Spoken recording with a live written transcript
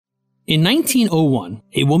In 1901,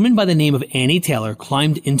 a woman by the name of Annie Taylor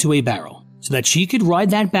climbed into a barrel so that she could ride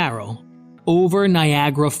that barrel over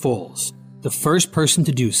Niagara Falls, the first person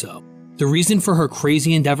to do so. The reason for her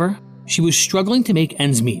crazy endeavor? She was struggling to make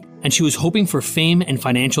ends meet, and she was hoping for fame and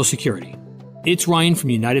financial security. It's Ryan from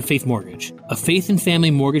United Faith Mortgage, a faith and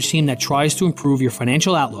family mortgage team that tries to improve your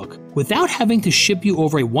financial outlook without having to ship you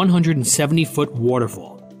over a 170-foot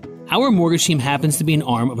waterfall. Our mortgage team happens to be an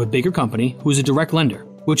arm of a bigger company who is a direct lender,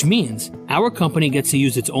 which means our company gets to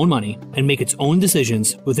use its own money and make its own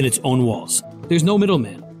decisions within its own walls. There's no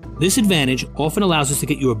middleman. This advantage often allows us to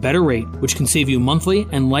get you a better rate, which can save you monthly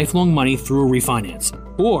and lifelong money through a refinance,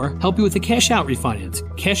 or help you with a cash-out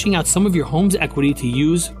refinance, cashing out some of your home's equity to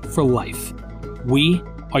use for life. We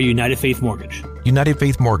are United Faith Mortgage. United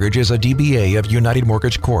Faith Mortgage is a DBA of United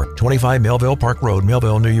Mortgage Corp., 25 Melville Park Road,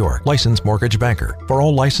 Melville, New York. Licensed mortgage banker. For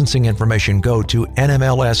all licensing information, go to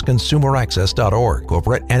nmlsconsumeraccess.org.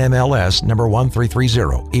 Corporate NMLS number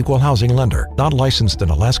 1330. Equal housing lender. Not licensed in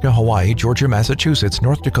Alaska, Hawaii, Georgia, Massachusetts,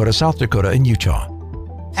 North Dakota, South Dakota, and Utah.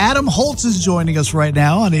 Adam Holtz is joining us right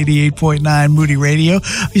now on 88.9 Moody Radio.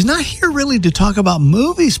 He's not here really to talk about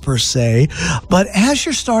movies per se, but as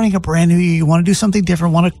you're starting a brand new year, you want to do something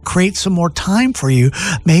different, want to create some more time for you.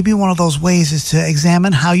 Maybe one of those ways is to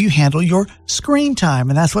examine how you handle your screen time,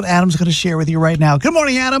 and that's what Adam's going to share with you right now. Good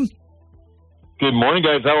morning, Adam. Good morning,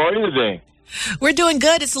 guys. How are you today? We're doing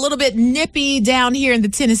good. It's a little bit nippy down here in the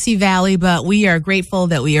Tennessee Valley, but we are grateful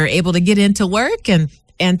that we are able to get into work and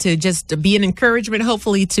to just be an encouragement,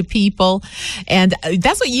 hopefully, to people. And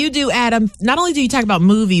that's what you do, Adam. Not only do you talk about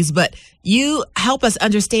movies, but you help us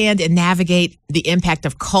understand and navigate the impact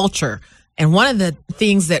of culture. And one of the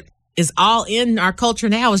things that is all in our culture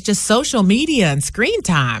now is just social media and screen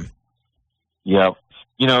time. Yeah.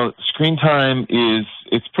 Screen time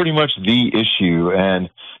it's pretty much the issue.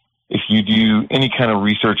 And if you do any kind of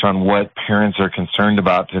research on what parents are concerned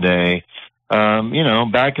about today,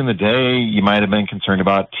 back in the day, you might have been concerned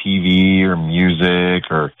about TV or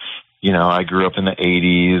music or, I grew up in the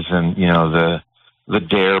 80s and, the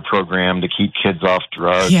DARE program to keep kids off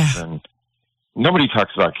drugs. Yeah. And nobody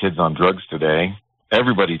talks about kids on drugs today.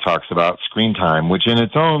 Everybody talks about screen time, which in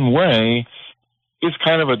its own way is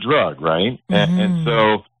kind of a drug, right? Mm-hmm. And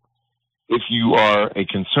so if you are a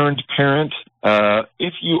concerned parent,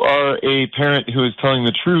 if you are a parent who is telling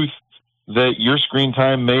the truth, that your screen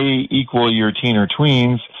time may equal your teen or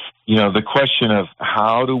tweens, the question of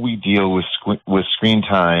how do we deal with screen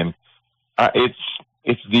time, it's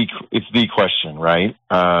the question, right?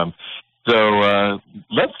 So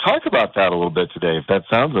let's talk about that a little bit today, if that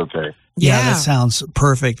sounds okay. Yeah, that sounds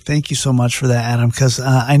perfect. Thank you so much for that, Adam, because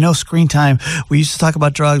I know screen time, we used to talk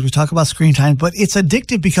about drugs, we talk about screen time, but it's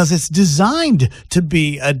addictive because it's designed to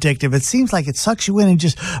be addictive. It seems like it sucks you in and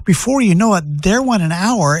just before you know it, there went an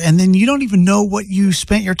hour and then you don't even know what you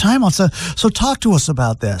spent your time on. So talk to us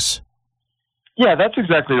about this. Yeah, that's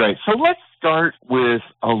exactly right. So let's start with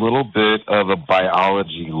a little bit of a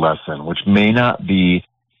biology lesson, which may not be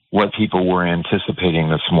what people were anticipating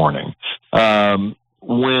this morning.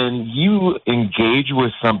 When you engage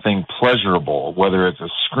with something pleasurable, whether it's a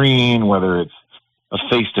screen, whether it's a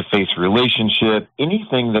face-to-face relationship,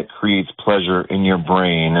 anything that creates pleasure in your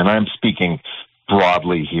brain, and I'm speaking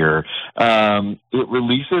broadly here, it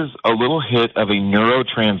releases a little hit of a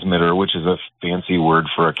neurotransmitter, which is a fancy word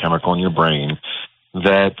for a chemical in your brain,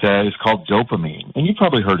 that is called dopamine. And you've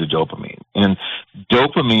probably heard of dopamine. And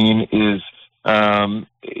dopamine is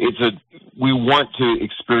we want to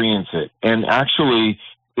experience it. And actually,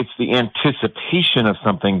 it's the anticipation of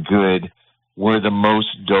something good where the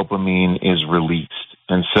most dopamine is released.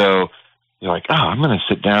 And so you're like, I'm going to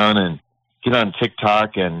sit down and get on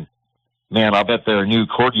TikTok and, man, I'll bet there are new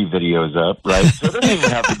corgi videos up, right? So it doesn't even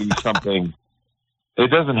have to be something, it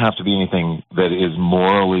doesn't have to be anything that is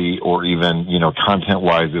morally or even,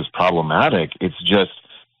 content-wise is problematic. It's just,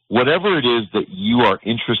 whatever it is that you are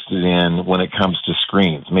interested in when it comes to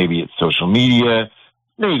screens, maybe it's social media,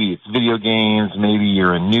 maybe it's video games, maybe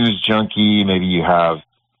you're a news junkie, maybe you have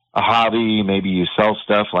a hobby, maybe you sell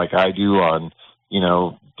stuff like I do on,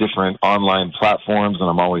 different online platforms, and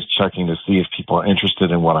I'm always checking to see if people are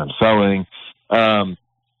interested in what I'm selling.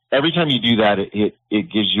 Every time you do that, it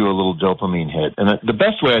gives you a little dopamine hit. And the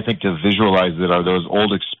best way, I think, to visualize it are those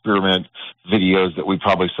old experiment videos that we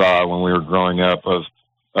probably saw when we were growing up of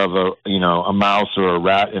a mouse or a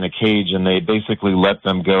rat in a cage, and they basically let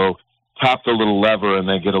them go tap the little lever and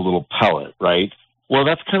they get a little pellet, right? Well,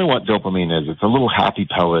 that's kind of what dopamine is. It's a little happy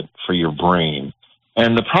pellet for your brain.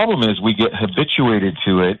 And the problem is we get habituated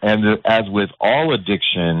to it, and as with all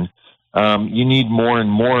addiction, you need more and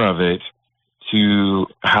more of it to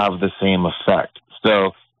have the same effect.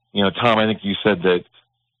 So Tom, I think you said that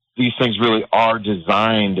these things really are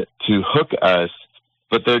designed to hook us,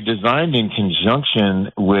 but they're designed in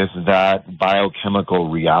conjunction with that biochemical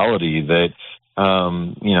reality that,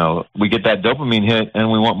 we get that dopamine hit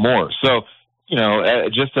and we want more. So,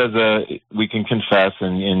 just as we can confess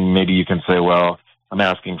and maybe you can say, well, I'm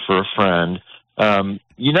asking for a friend.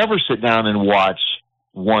 You never sit down and watch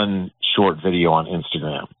one short video on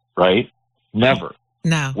Instagram, right? Never.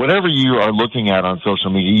 No. Whatever you are looking at on social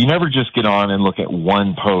media, you never just get on and look at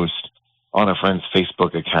one post on a friend's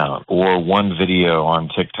Facebook account or one video on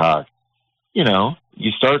TikTok.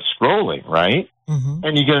 You start scrolling, right? Mm-hmm.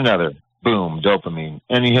 And you get another, boom, dopamine.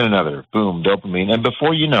 And you hit another, boom, dopamine. And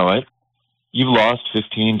before you know it, you've lost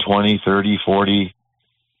 15, 20, 30, 40,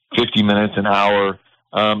 50 minutes, an hour.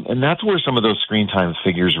 And that's where some of those screen time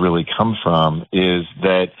figures really come from, is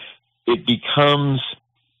that it becomes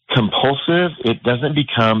compulsive. It doesn't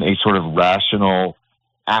become a sort of rational,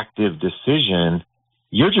 active decision.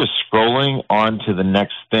 You're just scrolling on to the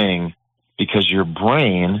next thing because your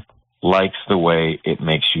brain likes the way it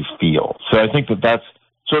makes you feel. So I think that that's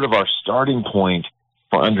sort of our starting point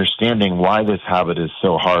for understanding why this habit is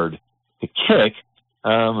so hard to kick,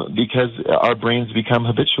 because our brains become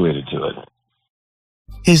habituated to it.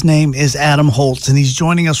 His name is Adam Holtz, and he's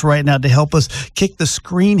joining us right now to help us kick the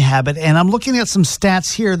screen habit. And I'm looking at some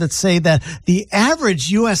stats here that say that the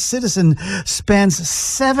average U.S. citizen spends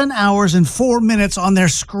 7 hours and 4 minutes on their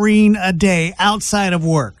screen a day outside of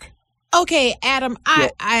work. Okay, Adam,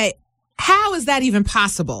 I how is that even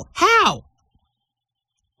possible? How?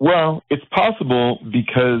 Well, it's possible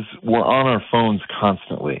because we're on our phones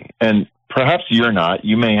constantly. And perhaps you're not.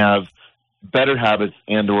 You may have better habits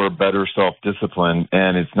and or better self-discipline,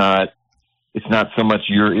 and it's not so much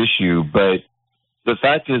your issue. But the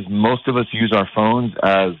fact is, most of us use our phones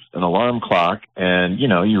as an alarm clock, and,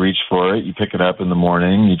 you reach for it, you pick it up in the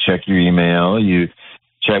morning, you check your email, you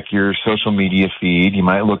check your social media feed, you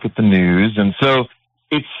might look at the news. And so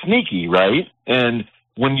it's sneaky, right? And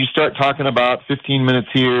when you start talking about 15 minutes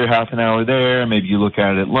here, half an hour there, maybe you look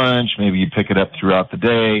at it at lunch, maybe you pick it up throughout the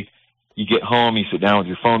day, you get home, you sit down with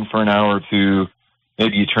your phone for an hour or two,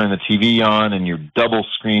 maybe you turn the TV on and you're double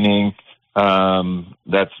screening.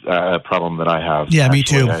 That's a problem that I have. Yeah, actually. me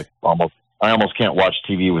too. I almost can't watch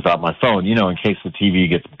TV without my phone, in case the TV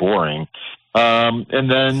gets boring.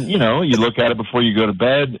 And then, you look at it before you go to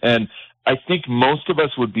bed. And I think most of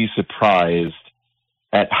us would be surprised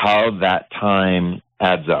at how that time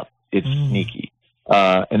adds up. It's sneaky.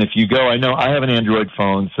 And if you go, I know I have an Android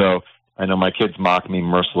phone, so I know my kids mock me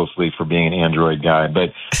mercilessly for being an Android guy, but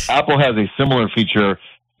Apple has a similar feature.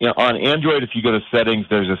 On Android, if you go to settings,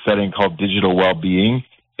 there's a setting called digital well-being,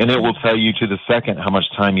 and it will tell you to the second how much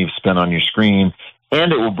time you've spent on your screen,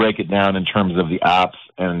 and it will break it down in terms of the apps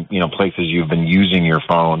and, places you've been using your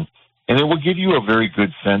phone, and it will give you a very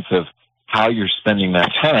good sense of how you're spending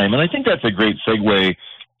that time. And I think that's a great segue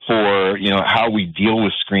for, how we deal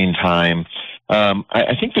with screen time.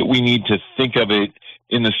 I think that we need to think of it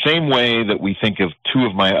in the same way that we think of two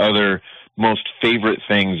of my other most favorite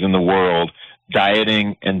things in the world,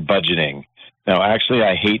 dieting and budgeting. Now, actually,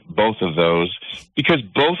 I hate both of those because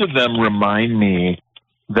both of them remind me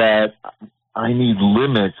that I need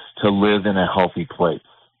limits to live in a healthy place.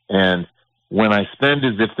 And when I spend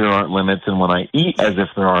as if there aren't limits and when I eat as if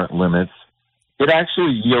there aren't limits, it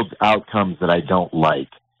actually yields outcomes that I don't like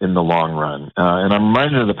in the long run. And I'm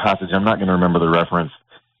reminded of the passage. I'm not going to remember the reference.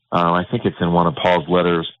 I think it's in one of Paul's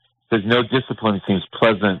letters. It says, no discipline seems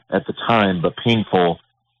pleasant at the time, but painful,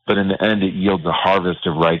 but in the end it yields a harvest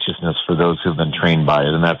of righteousness for those who've been trained by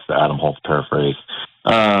it. And that's the Adam Holtz paraphrase.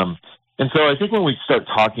 And so I think when we start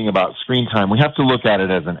talking about screen time, we have to look at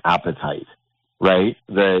it as an appetite, right?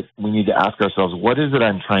 That we need to ask ourselves, what is it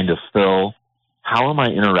I'm trying to fill? How am I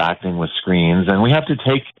interacting with screens? And we have to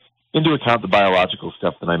take into account the biological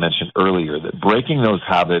stuff that I mentioned earlier, that breaking those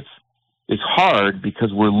habits is hard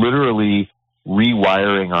because we're literally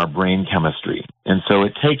rewiring our brain chemistry. And so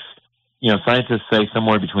it takes, scientists say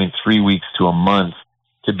somewhere between 3 weeks to a month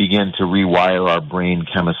to begin to rewire our brain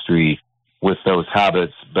chemistry with those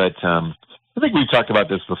habits. But I think we've talked about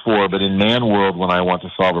this before, but in man world, when I want to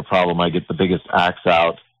solve a problem, I get the biggest axe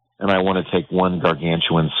out and I want to take one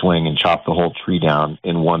gargantuan swing and chop the whole tree down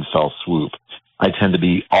in one fell swoop. I tend to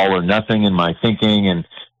be all or nothing in my thinking, and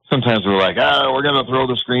sometimes we're like, we're going to throw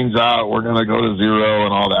the screens out, we're going to go to zero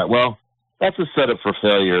and all that. Well, that's a setup for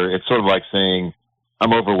failure. It's sort of like saying,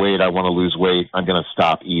 I'm overweight, I want to lose weight, I'm going to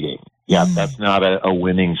stop eating. Yeah, that's not a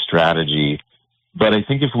winning strategy. But I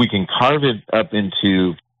think if we can carve it up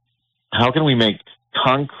into how can we make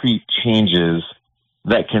concrete changes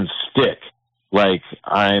that can stick Like,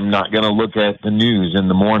 I'm not going to look at the news in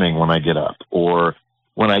the morning when I get up, or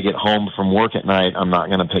when I get home from work at night, I'm not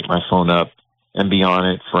going to pick my phone up and be on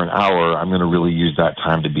it for an hour. I'm going to really use that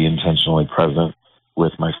time to be intentionally present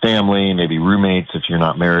with my family, maybe roommates if you're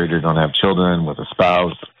not married or don't have children, with a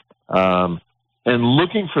spouse. And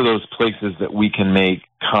looking for those places that we can make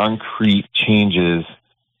concrete changes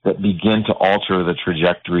that begin to alter the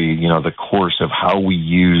trajectory, the course of how we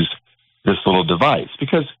use this little device.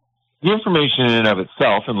 Because the information in and of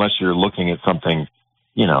itself, unless you're looking at something,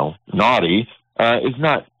 naughty, is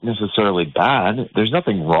not necessarily bad. There's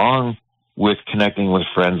nothing wrong with connecting with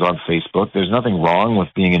friends on Facebook. There's nothing wrong with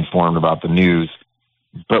being informed about the news.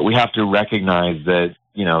 But we have to recognize that,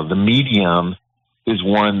 the medium is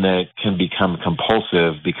one that can become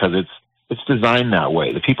compulsive because it's designed that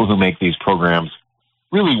way. The people who make these programs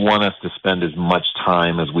really want us to spend as much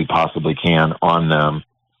time as we possibly can on them.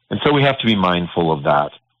 And so we have to be mindful of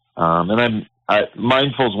that.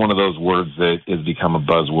 Mindful is one of those words that has become a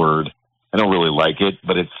buzzword. I don't really like it,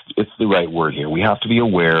 but it's the right word here. We have to be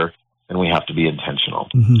aware and we have to be intentional.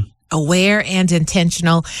 Mm-hmm. Aware and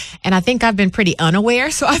intentional. And I think I've been pretty unaware.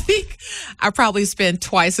 So I think I probably spend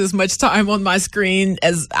twice as much time on my screen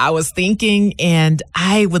as I was thinking. And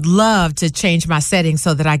I would love to change my settings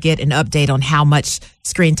so that I get an update on how much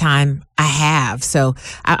screen time I have. So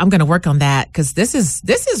I'm going to work on that, because this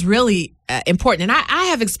is really important. And I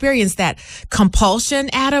have experienced that compulsion,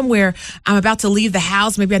 Adam, where I'm about to leave the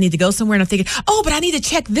house. Maybe I need to go somewhere and I'm thinking, oh, but I need to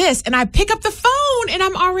check this. And I pick up the phone and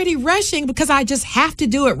I'm already rushing because I just have to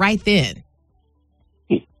do it right then.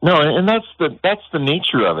 No, and that's the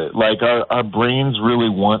nature of it. Like, our brains really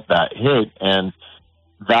want that hit. And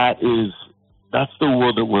that's the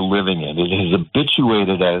world that we're living in. It has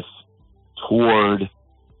habituated us toward,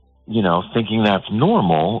 thinking that's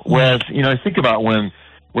normal. Whereas, I think about when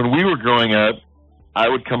we were growing up, I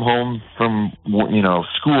would come home from,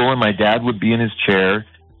 school, and my dad would be in his chair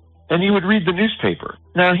and he would read the newspaper.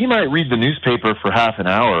 Now, he might read the newspaper for half an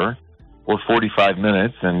hour or 45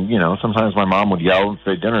 minutes. And, sometimes my mom would yell and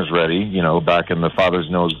say, dinner's ready, back in the father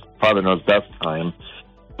knows best time.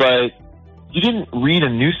 But you didn't read a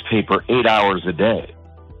newspaper 8 hours a day.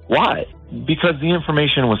 Why? Because the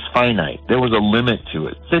information was finite. There was a limit to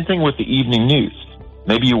it. Same thing with the evening news.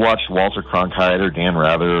 Maybe you watched Walter Cronkite or Dan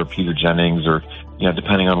Rather or Peter Jennings, or,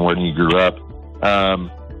 depending on when you grew up.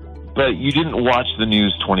 But you didn't watch the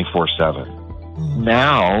news 24/7.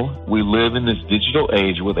 Now we live in this digital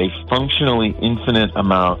age with a functionally infinite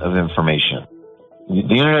amount of information.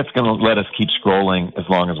 The internet's going to let us keep scrolling as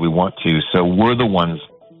long as we want to. So we're the ones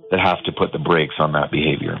that have to put the brakes on that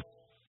behavior.